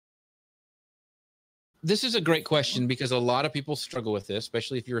This is a great question because a lot of people struggle with this,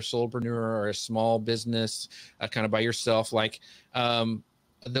 especially if you're a solopreneur or a small business, kind of by yourself. Like a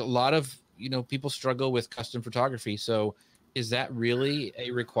lot of people struggle with custom photography. So, is that really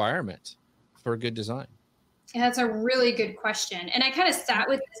a requirement for good design? Yeah, that's a really good question, and I kind of sat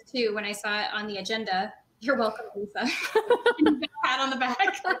with this too when I saw it on the agenda. You're welcome, Lisa. Pat on the back.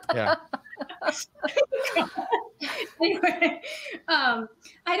 Yeah. Anyway,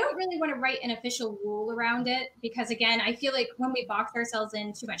 I don't really want to write an official rule around it because, again, I feel like when we box ourselves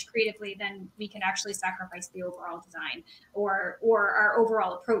in too much creatively, then we can actually sacrifice the overall design or our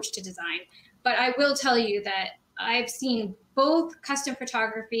overall approach to design. But I will tell you that I've seen both custom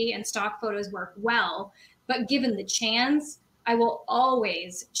photography and stock photos work well, but given the chance, I will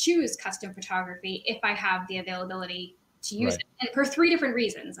always choose custom photography if I have the availability to use it. And for 3 different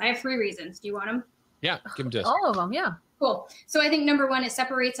reasons. I have 3 reasons. Do you want them? Yeah, give them to us. All of them, yeah. Cool. So I think number 1, it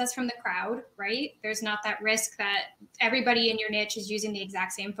separates us from the crowd, right? There's not that risk that everybody in your niche is using the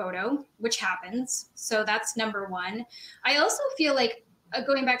exact same photo, which happens. So that's number 1. I also feel like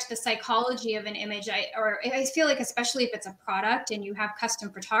going back to the psychology of an image, I feel like especially if it's a product and you have custom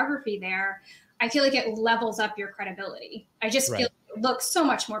photography there, I feel like it levels up your credibility. I just feel like it looks so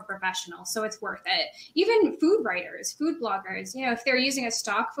much more professional, so it's worth it. Even food writers, food bloggers, if they're using a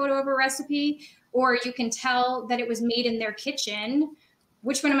stock photo of a recipe, or you can tell that it was made in their kitchen,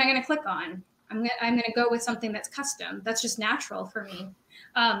 which one am I going to click on? I'm going to go with something that's custom. That's just natural for me.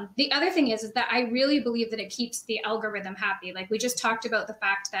 The other thing is that I really believe that it keeps the algorithm happy. Like we just talked about the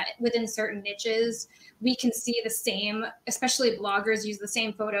fact that within certain niches, we can see the same, especially bloggers use the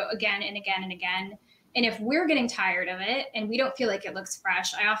same photo again and again and again. And if we're getting tired of it and we don't feel like it looks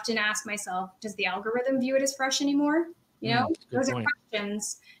fresh, I often ask myself, does the algorithm view it as fresh anymore? Those are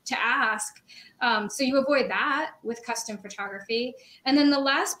questions to ask. So you avoid that with custom photography. And then the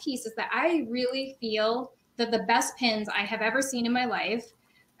last piece is that I really feel that the best pins I have ever seen in my life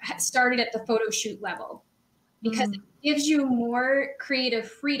started at the photo shoot level because it gives you more creative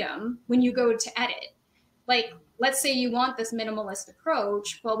freedom when you go to edit. Like, let's say you want this minimalist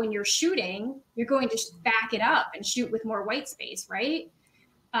approach. Well, when you're shooting, you're going to back it up and shoot with more white space, right?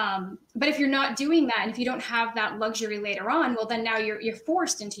 But if you're not doing that, and if you don't have that luxury later on, well, then now you're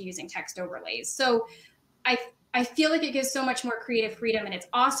forced into using text overlays. So I feel like it gives so much more creative freedom, and it's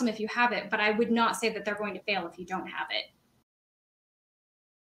awesome if you have it, but I would not say that they're going to fail if you don't have it.